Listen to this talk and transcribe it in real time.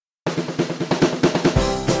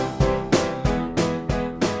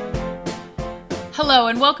Hello,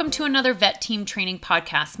 and welcome to another Vet Team Training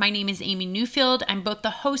podcast. My name is Amy Newfield. I'm both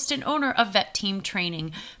the host and owner of Vet Team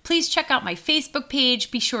Training. Please check out my Facebook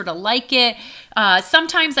page. Be sure to like it.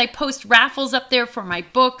 Sometimes I post raffles up there for my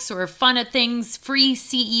books or fun things, free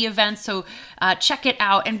CE events. So check it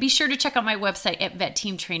out, and be sure to check out my website at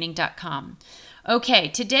vetteamtraining.com. Okay,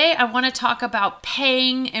 today I want to talk about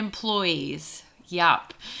paying employees.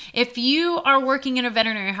 Yup. If you are working in a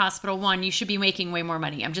veterinary hospital, one, you should be making way more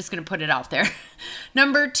money. I'm just going to put it out there.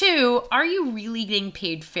 Number two, are you really getting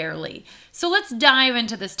paid fairly? So let's dive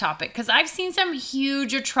into this topic because I've seen some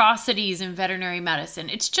huge atrocities in veterinary medicine.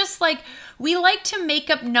 It's just like we like to make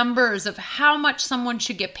up numbers of how much someone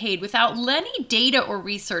should get paid without any data or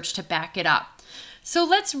research to back it up. So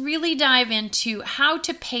let's really dive into how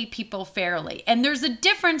to pay people fairly. And there's a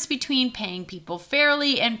difference between paying people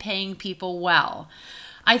fairly and paying people well.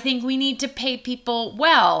 I think we need to pay people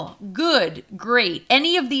well, good, great,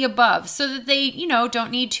 any of the above so that they,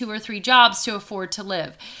 don't need 2 or 3 jobs to afford to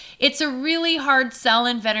live. It's a really hard sell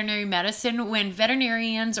in veterinary medicine when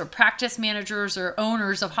veterinarians or practice managers or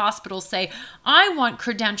owners of hospitals say, I want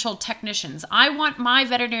credentialed technicians. I want my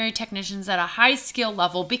veterinary technicians at a high skill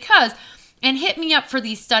level because... And hit me up for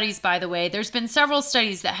these studies, by the way. There's been several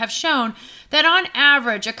studies that have shown that on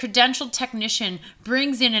average, a credentialed technician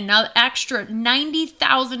brings in another extra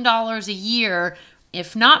 $90,000 a year,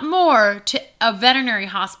 if not more, to a veterinary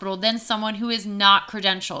hospital than someone who is not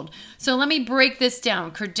credentialed. So let me break this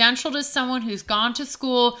down. Credentialed is someone who's gone to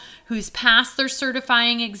school, who's passed their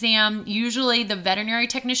certifying exam. Usually the veterinary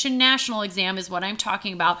technician national exam is what I'm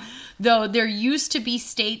talking about, though there used to be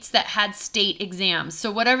states that had state exams.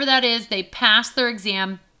 So whatever that is, they passed their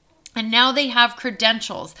exam. And now they have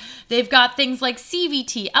credentials. They've got things like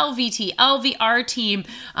CVT, LVT, LVR team,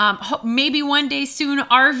 maybe one day soon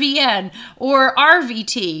RVN or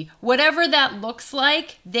RVT. Whatever that looks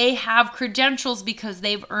like, they have credentials because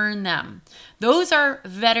they've earned them. Those are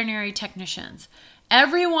veterinary technicians.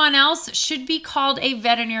 Everyone else should be called a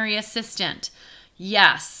veterinary assistant.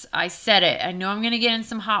 Yes, I said it. I know I'm going to get in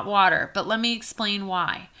some hot water, but let me explain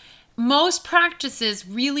why. Most practices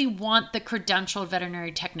really want the credentialed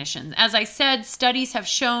veterinary technicians. As I said, studies have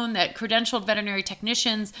shown that credentialed veterinary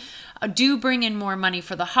technicians do bring in more money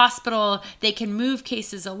for the hospital. They can move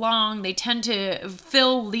cases along. They tend to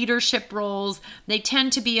fill leadership roles. They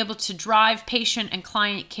tend to be able to drive patient and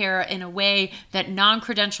client care in a way that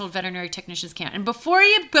non-credentialed veterinary technicians can't. And before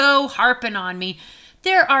you go harping on me,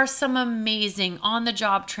 there are some amazing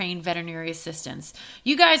on-the-job trained veterinary assistants.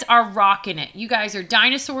 You guys are rocking it. You guys are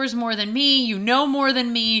dinosaurs more than me. You know more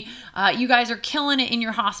than me. You guys are killing it in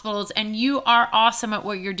your hospitals, and you are awesome at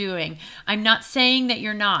what you're doing. I'm not saying that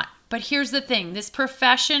you're not. But here's the thing, this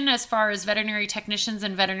profession, as far as veterinary technicians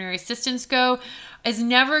and veterinary assistants go, is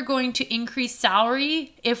never going to increase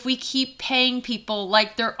salary if we keep paying people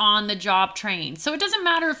like they're on the job trained. So it doesn't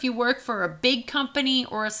matter if you work for a big company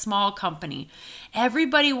or a small company.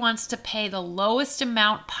 Everybody wants to pay the lowest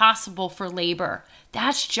amount possible for labor.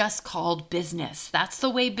 That's just called business. That's the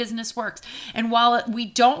way business works. And while we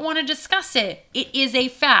don't want to discuss it, it is a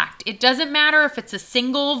fact. It doesn't matter if it's a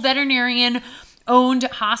single veterinarian owned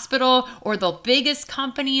hospital or the biggest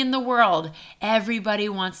company in the world. Everybody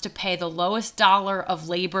wants to pay the lowest dollar of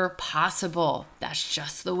labor possible. That's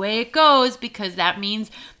just the way it goes because that means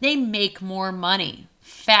they make more money.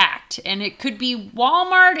 Fact. And it could be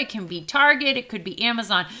Walmart, it can be Target, it could be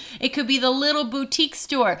Amazon, it could be the little boutique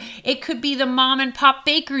store, it could be the mom and pop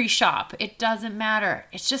bakery shop. It doesn't matter.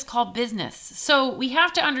 It's just called business. So we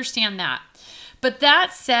have to understand that. But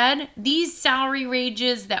that said, these salary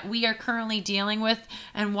ranges that we are currently dealing with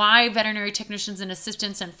and why veterinary technicians and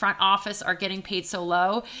assistants and front office are getting paid so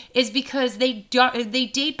low is because they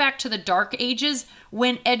date back to the dark ages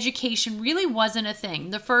when education really wasn't a thing.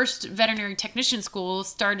 The first veterinary technician school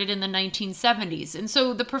started in the 1970s. And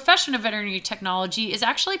so the profession of veterinary technology is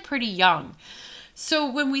actually pretty young. So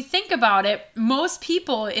when we think about it, most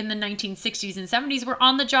people in the 1960s and 70s were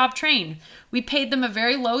on the job trained. We paid them a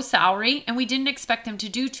very low salary and we didn't expect them to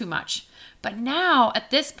do too much. But now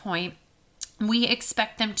at this point, we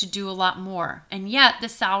expect them to do a lot more. And yet the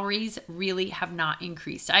salaries really have not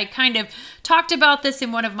increased. I kind of talked about this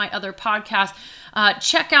in one of my other podcasts.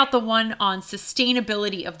 Check out the one on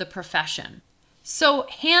sustainability of the profession. So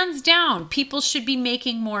hands down, people should be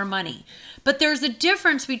making more money. But there's a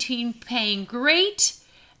difference between paying great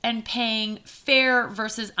and paying fair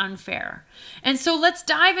versus unfair. And so let's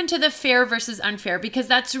dive into the fair versus unfair because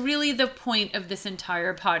that's really the point of this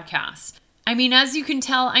entire podcast. I mean, as you can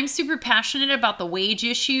tell, I'm super passionate about the wage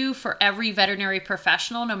issue for every veterinary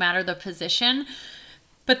professional, no matter the position.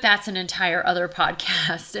 But that's an entire other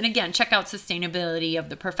podcast. And again, check out Sustainability of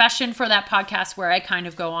the Profession for that podcast, where I kind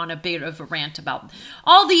of go on a bit of a rant about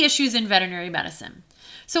all the issues in veterinary medicine.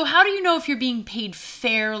 So how do you know if you're being paid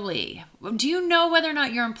fairly? Do you know whether or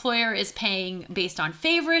not your employer is paying based on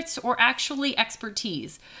favorites or actually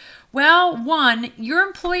expertise? Well, one, your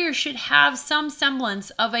employer should have some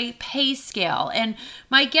semblance of a pay scale. And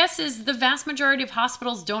my guess is the vast majority of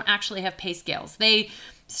hospitals don't actually have pay scales. They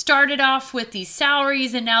started off with these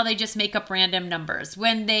salaries and now they just make up random numbers.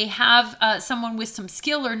 When they have someone with some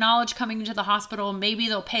skill or knowledge coming into the hospital, maybe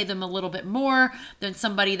they'll pay them a little bit more than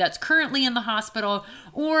somebody that's currently in the hospital,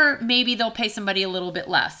 or maybe they'll pay somebody a little bit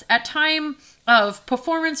less. At time of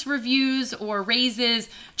performance reviews or raises,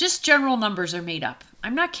 just general numbers are made up.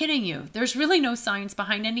 I'm not kidding you. There's really no science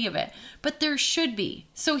behind any of it, but there should be.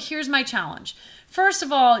 So here's my challenge. First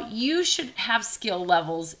of all, you should have skill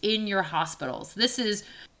levels in your hospitals. This is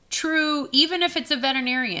true even if it's a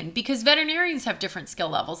veterinarian, because veterinarians have different skill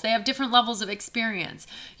levels. They have different levels of experience.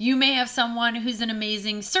 You may have someone who's an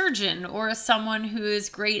amazing surgeon or someone who is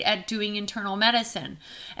great at doing internal medicine,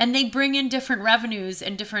 and they bring in different revenues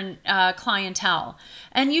and different clientele.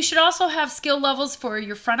 And you should also have skill levels for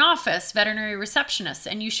your front office, veterinary receptionists,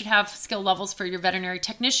 and you should have skill levels for your veterinary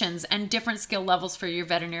technicians and different skill levels for your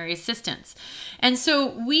veterinary assistants. And so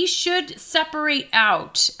we should separate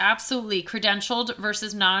out absolutely credentialed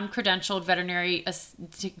versus non-credentialed veterinary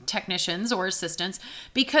technicians or assistants,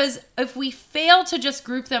 because if we fail to just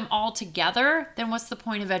group them all together, then what's the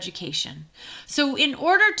point of education? So in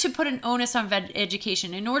order to put an onus on vet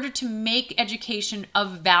education, in order to make education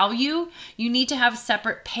of value, you need to have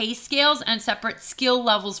separate pay scales and separate skill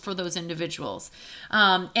levels for those individuals.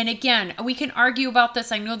 And again, we can argue about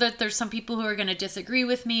this. I know that there's some people who are going to disagree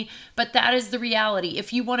with me, but that is the reality.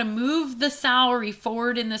 If you want to move the salary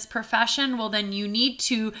forward in this profession, well, then you need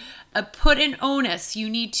to put an onus. You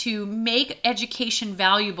need to make education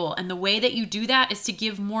valuable. And the way that you do that is to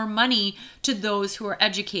give more money to those who are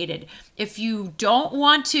educated. If you don't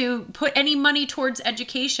want to put any money towards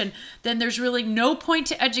education, then there's really no point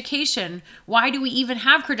to education. Why do we even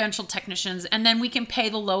have credentialed technicians? And then we can pay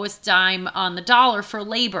the lowest dime on the dollar for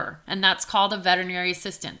labor, and that's called a veterinary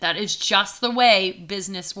assistant. That is just the way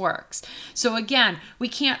business works. So again, we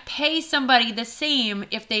can't pay somebody the same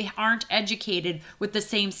if they aren't educated with the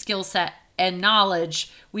same skill set and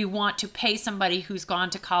knowledge. We want to pay somebody who's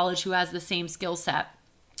gone to college who has the same skill set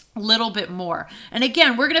a little bit more. And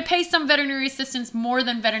again, we're going to pay some veterinary assistants more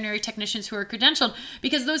than veterinary technicians who are credentialed,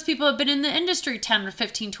 because those people have been in the industry 10 or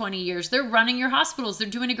 15, 20 years. They're running your hospitals. They're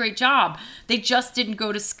doing a great job. They just didn't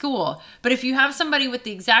go to school. But if you have somebody with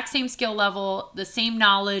the exact same skill level, the same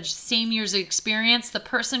knowledge, same years of experience, the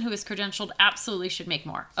person who is credentialed absolutely should make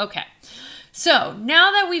more. Okay. So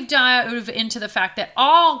now that we've dived into the fact that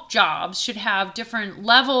all jobs should have different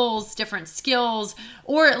levels, different skills,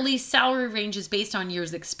 or at least salary ranges based on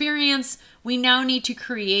years experience, we now need to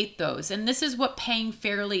create those. And this is what paying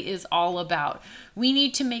fairly is all about. We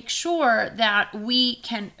need to make sure that we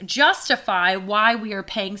can justify why we are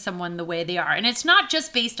paying someone the way they are. And it's not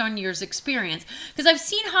just based on years experience, because I've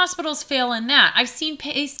seen hospitals fail in that. I've seen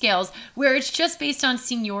pay scales where it's just based on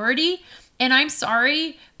seniority. And I'm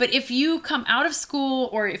sorry, but if you come out of school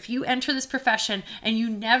or if you enter this profession and you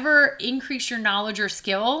never increase your knowledge or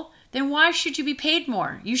skill, then why should you be paid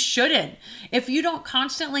more? You shouldn't. If you don't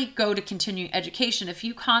constantly go to continuing education, if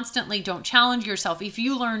you constantly don't challenge yourself, if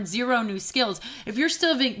you learn zero new skills, if you're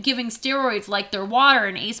still giving steroids like they're water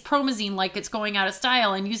and acepromazine like it's going out of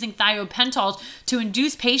style and using thiopental to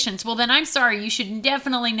induce patients, well, then I'm sorry, you should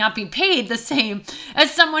definitely not be paid the same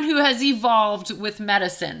as someone who has evolved with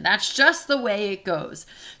medicine. That's just the way it goes.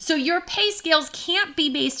 So your pay scales can't be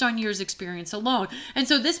based on years experience alone. And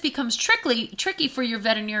so this becomes tricky for your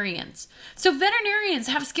veterinarians. So veterinarians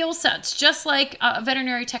have skill sets just like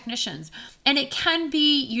veterinary technicians. And it can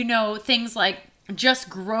be, things like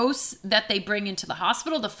just gross that they bring into the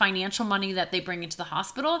hospital, the financial money that they bring into the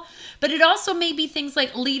hospital. But it also may be things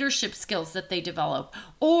like leadership skills that they develop,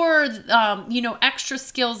 or, extra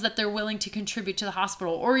skills that they're willing to contribute to the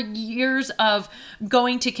hospital, or years of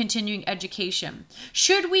going to continuing education.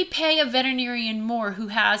 Should we pay a veterinarian more who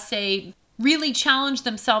has, say, really challenge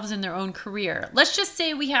themselves in their own career? Let's just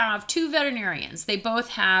say we have two veterinarians. They both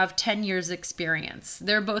have 10 years experience.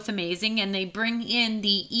 They're both amazing and they bring in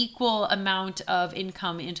the equal amount of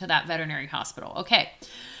income into that veterinary hospital. Okay.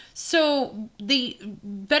 So the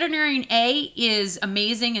veterinarian A is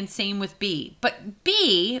amazing, and same with B. But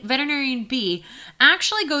B, veterinarian B,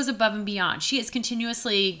 actually goes above and beyond. She has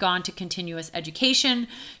continuously gone to continuous education.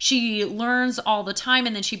 She learns all the time,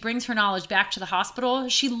 and then she brings her knowledge back to the hospital.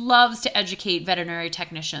 She loves to educate veterinary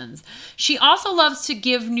technicians. She also loves to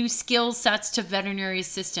give new skill sets to veterinary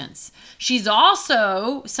assistants. She's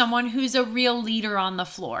also someone who's a real leader on the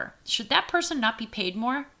floor. Should that person not be paid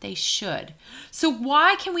more? They should. So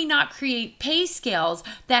why can we not create pay scales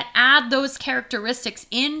that add those characteristics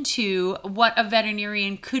into what a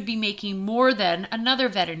veterinarian could be making more than another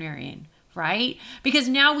veterinarian? Right? Because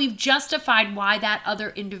now we've justified why that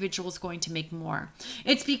other individual is going to make more.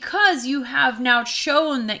 It's because you have now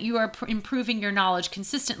shown that you are improving your knowledge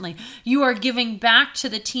consistently. You are giving back to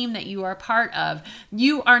the team that you are part of.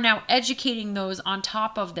 You are now educating those on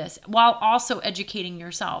top of this while also educating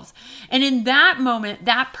yourselves. And in that moment,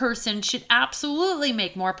 that person should absolutely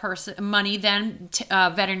make more money than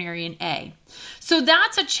veterinarian A. So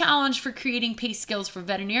that's a challenge for creating pay scales for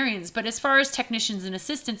veterinarians. But as far as technicians and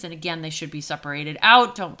assistants, and again, they should be separated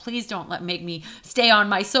out. Please don't make me stay on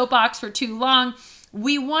my soapbox for too long.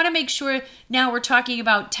 We want to make sure now we're talking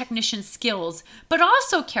about technician skills, but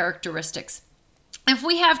also characteristics. If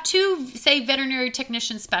we have two, say, veterinary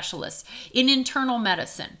technician specialists in internal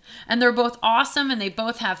medicine, and they're both awesome and they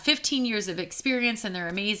both have 15 years of experience and they're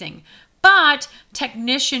amazing, but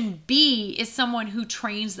technician B is someone who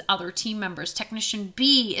trains the other team members. Technician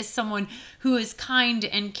B is someone who is kind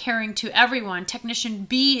and caring to everyone. Technician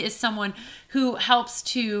B is someone who helps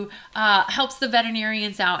the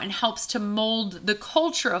veterinarians out and helps to mold the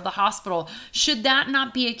culture of the hospital. Should that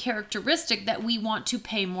not be a characteristic that we want to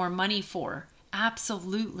pay more money for?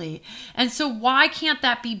 Absolutely. And so why can't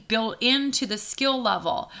that be built into the skill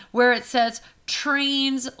level where it says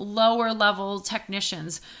trains lower level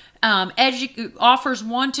technicians? Offers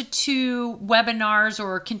 1 to 2 webinars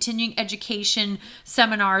or continuing education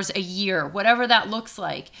seminars a year, whatever that looks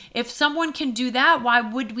like. If someone can do that, why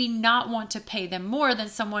would we not want to pay them more than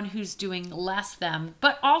someone who's doing less than,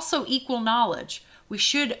 but also equal knowledge? We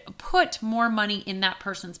should put more money in that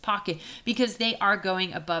person's pocket because they are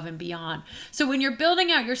going above and beyond. So when you're building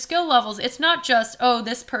out your skill levels, it's not just, oh,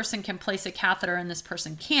 this person can place a catheter and this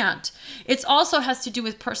person can't. It also has to do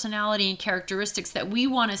with personality and characteristics that we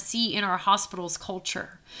want to see in our hospital's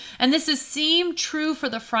culture. And this is same true for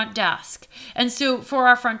the front desk. And so for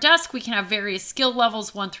our front desk, we can have various skill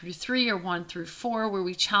levels, 1 through 3 or 1 through 4, where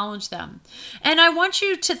we challenge them. And I want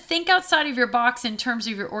you to think outside of your box in terms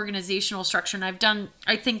of your organizational structure. And I've done,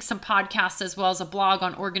 I think, some podcasts as well as a blog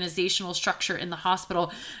on organizational structure in the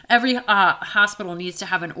hospital. Every hospital needs to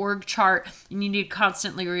have an org chart, and you need to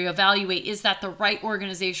constantly reevaluate, is that the right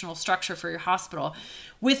organizational structure for your hospital?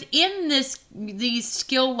 Within these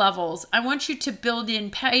skill levels, I want you to build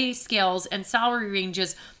in pay scales and salary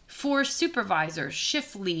ranges for supervisors,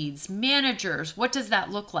 shift leads, managers. What does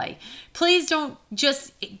that look like? Please don't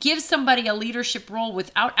just give somebody a leadership role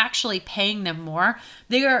without actually paying them more.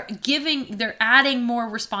 They're adding more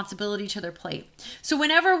responsibility to their plate. So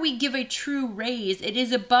whenever we give a true raise, it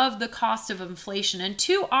is above the cost of inflation. And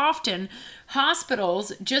too often,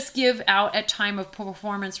 hospitals just give out at time of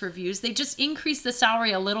performance reviews. They just increase the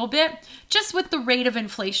salary a little bit just with the rate of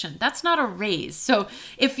inflation. That's not a raise. So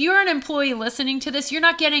if you're an employee listening to this, you're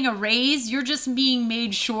not getting a raise. You're just being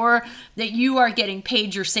made sure that you are getting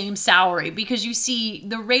paid your same salary because you see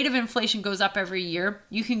the rate of inflation goes up every year.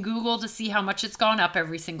 You can Google to see how much it's gone up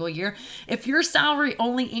every single year. If your salary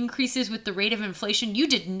only increases with the rate of inflation, you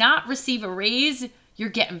did not receive a raise. You're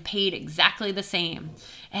getting paid exactly the same.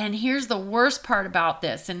 And here's the worst part about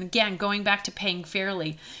this. And again, going back to paying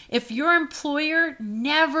fairly, if your employer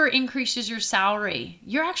never increases your salary,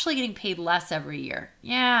 you're actually getting paid less every year.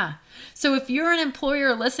 Yeah. So if you're an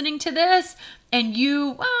employer listening to this and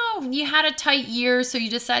you had a tight year, so you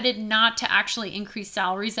decided not to actually increase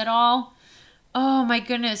salaries at all, oh my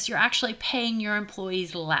goodness, you're actually paying your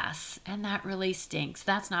employees less. And that really stinks.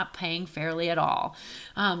 That's not paying fairly at all.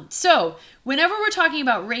 So whenever we're talking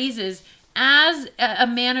about raises, as a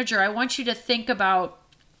manager, I want you to think about,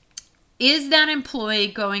 is that employee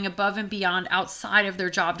going above and beyond outside of their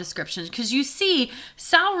job description? Because you see,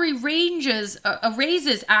 salary raises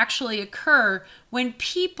actually occur when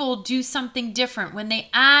people do something different, when they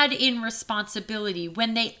add in responsibility,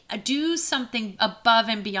 when they do something above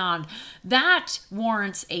and beyond, that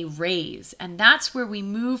warrants a raise. And that's where we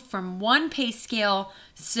move from one pay scale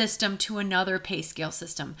system to another pay scale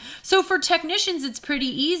system. So for technicians, it's pretty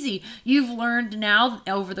easy. You've learned now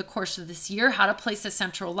over the course of this year how to place a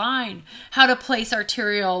central line, how to place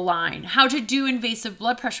arterial line, how to do invasive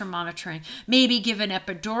blood pressure monitoring, maybe give an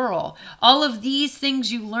epidural. All of these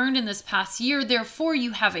things you learned in this past year, therefore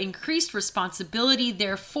you have increased responsibility,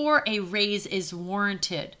 therefore a raise is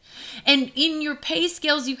warranted. And in your pay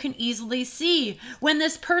scales, you can easily see when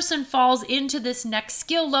this person falls into this next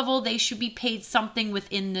skill level, they should be paid something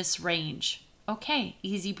within this range. Okay,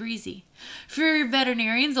 easy breezy. For your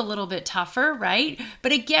veterinarians, a little bit tougher, right?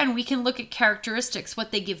 But again, we can look at characteristics,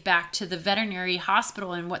 what they give back to the veterinary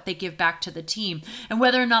hospital and what they give back to the team, and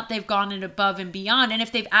whether or not they've gone in above and beyond. And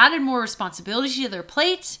if they've added more responsibility to their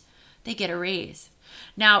plate, they get a raise.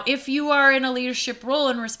 Now, if you are in a leadership role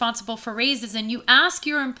and responsible for raises and you ask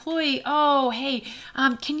your employee, oh, hey,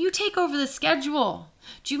 can you take over the schedule?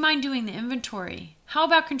 Do you mind doing the inventory? How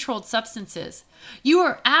about controlled substances? You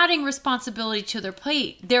are adding responsibility to their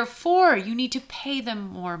plate. Therefore, you need to pay them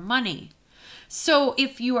more money. So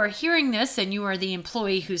if you are hearing this and you are the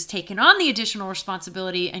employee who's taken on the additional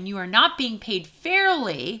responsibility and you are not being paid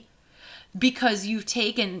fairly, because you've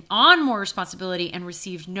taken on more responsibility and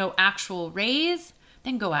received no actual raise,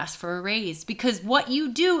 then go ask for a raise, because what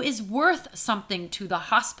you do is worth something to the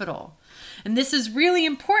hospital. And this is really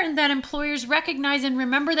important that employers recognize and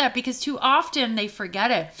remember that, because too often they forget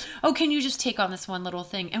it. Oh, can you just take on this one little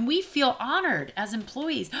thing? And we feel honored as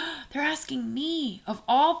employees. They're asking me, of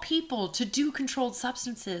all people, to do controlled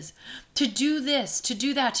substances, to do this, to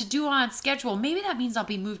do that, to do on schedule. Maybe that means I'll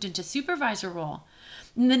be moved into supervisor role.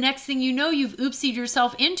 And the next thing you know, you've oopsied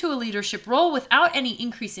yourself into a leadership role without any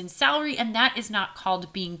increase in salary, and that is not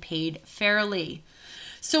called being paid fairly.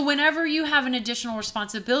 So whenever you have an additional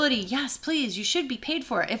responsibility, yes, please, you should be paid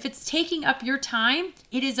for it. If it's taking up your time,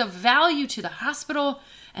 it is of value to the hospital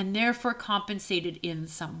and therefore compensated in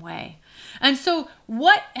some way. And so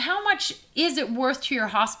how much is it worth to your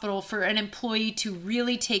hospital for an employee to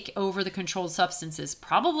really take over the controlled substances?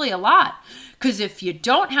 Probably a lot. Because if you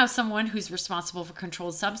don't have someone who's responsible for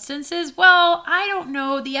controlled substances, well, I don't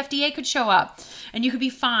know, the FDA could show up and you could be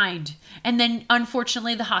fined. And then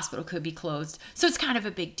unfortunately, the hospital could be closed. So it's kind of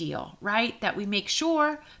a big deal, right? That we make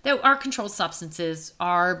sure that our controlled substances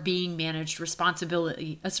are being managed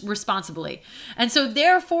responsibly. And so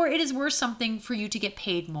therefore, it is worth something for you to get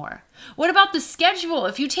paid more. What about the schedule?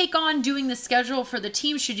 If you take on doing the schedule for the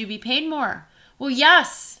team, should you be paid more? Well,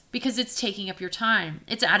 yes, because it's taking up your time.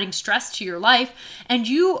 It's adding stress to your life, and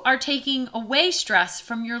you are taking away stress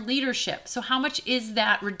from your leadership. So how much is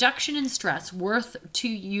that reduction in stress worth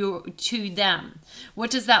to them? What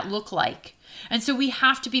does that look like? And so we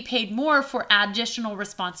have to be paid more for additional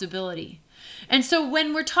responsibility. And so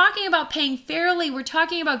when we're talking about paying fairly, we're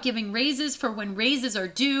talking about giving raises for when raises are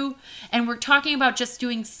due, and we're talking about just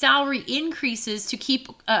doing salary increases to keep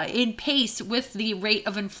in pace with the rate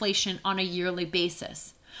of inflation on a yearly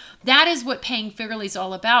basis. That is what paying fairly is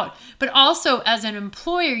all about. But also, as an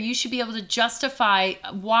employer, you should be able to justify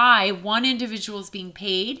why one individual is being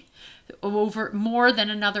paid over more than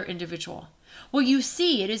another individual. Well, you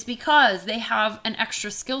see, it is because they have an extra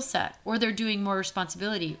skill set, or they're doing more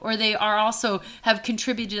responsibility, or they are also have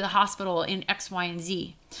contributed to the hospital in X, Y, and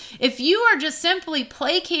Z. If you are just simply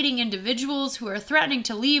placating individuals who are threatening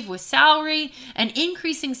to leave with salary and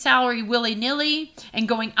increasing salary willy-nilly and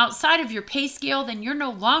going outside of your pay scale, then you're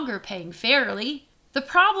no longer paying fairly. The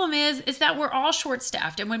problem is that we're all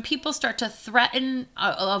short-staffed, and when people start to threaten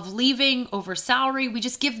of leaving over salary, we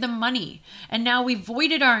just give them money. And now we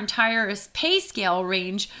voided our entire pay scale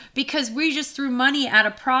range because we just threw money at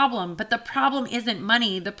a problem. But the problem isn't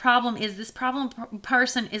money. The problem is this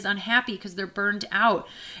person is unhappy because they're burned out.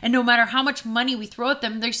 And no matter how much money we throw at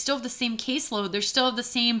them, they're still the same caseload. They're still the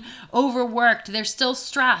same overworked. They're still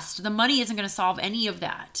stressed. The money isn't going to solve any of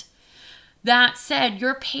that. That said,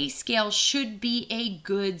 your pay scale should be a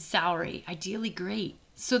good salary, ideally great,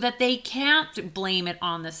 so that they can't blame it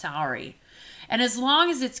on the salary. And as long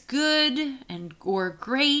as it's good or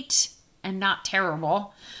great and not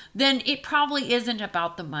terrible, then it probably isn't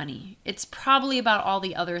about the money. It's probably about all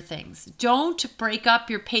the other things. Don't break up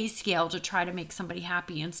your pay scale to try to make somebody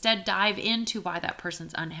happy. Instead, dive into why that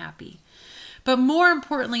person's unhappy. But more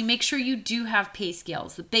importantly, make sure you do have pay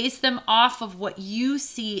scales. Base them off of what you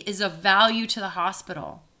see is of value to the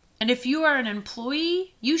hospital. And if you are an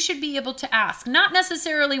employee, you should be able to ask, not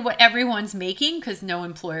necessarily what everyone's making, because no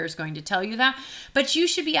employer is going to tell you that, but you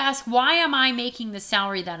should be asked, why am I making the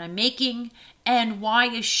salary that I'm making? And why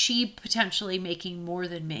is she potentially making more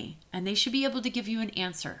than me? And they should be able to give you an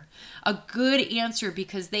answer, a good answer,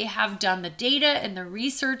 because they have done the data and the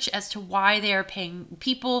research as to why they are paying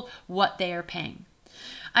people what they are paying.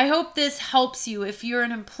 I hope this helps you. If you're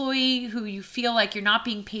an employee who you feel like you're not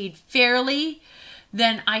being paid fairly,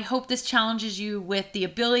 then I hope this challenges you with the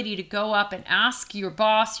ability to go up and ask your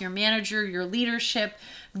boss, your manager, your leadership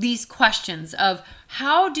these questions of,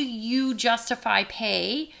 how do you justify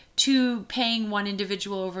pay to paying one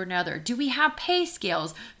individual over another? Do we have pay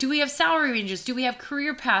scales? Do we have salary ranges? Do we have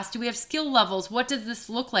career paths? Do we have skill levels? What does this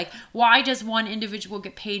look like? Why does one individual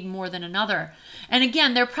get paid more than another? And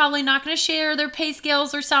again, they're probably not going to share their pay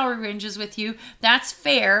scales or salary ranges with you. That's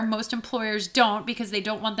fair. Most employers don't, because they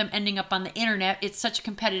don't want them ending up on the internet. It's such a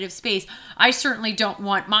competitive space. I certainly don't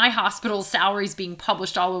want my hospital's salaries being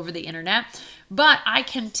published all over the internet. But I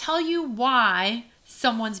can tell you why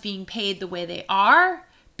someone's being paid the way they are,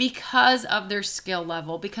 because of their skill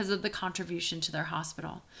level, because of the contribution to their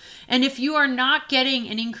hospital. And if you are not getting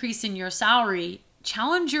an increase in your salary,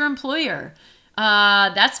 challenge your employer.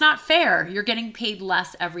 That's not fair. You're getting paid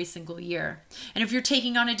less every single year. And if you're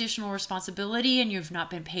taking on additional responsibility and you've not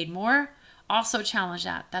been paid more, also challenge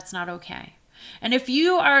that. That's not okay. And if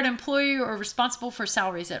you are an employee or responsible for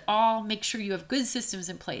salaries at all, make sure you have good systems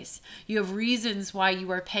in place. You have reasons why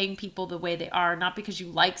you are paying people the way they are, not because you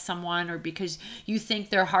like someone or because you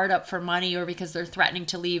think they're hard up for money or because they're threatening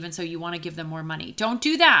to leave and so you want to give them more money. Don't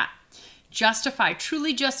do that.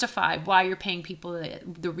 Truly justify why you're paying people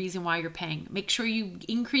the reason why you're paying. Make sure you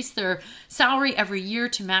increase their salary every year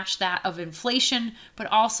to match that of inflation, but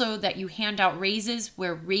also that you hand out raises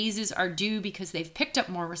where raises are due because they've picked up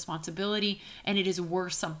more responsibility and it is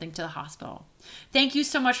worth something to the hospital. Thank you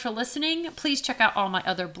so much for listening. Please check out all my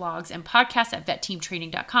other blogs and podcasts at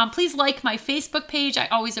vetteamtraining.com. Please like my Facebook page. I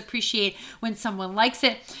always appreciate when someone likes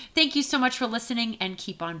it. Thank you so much for listening, and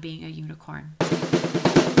keep on being a unicorn.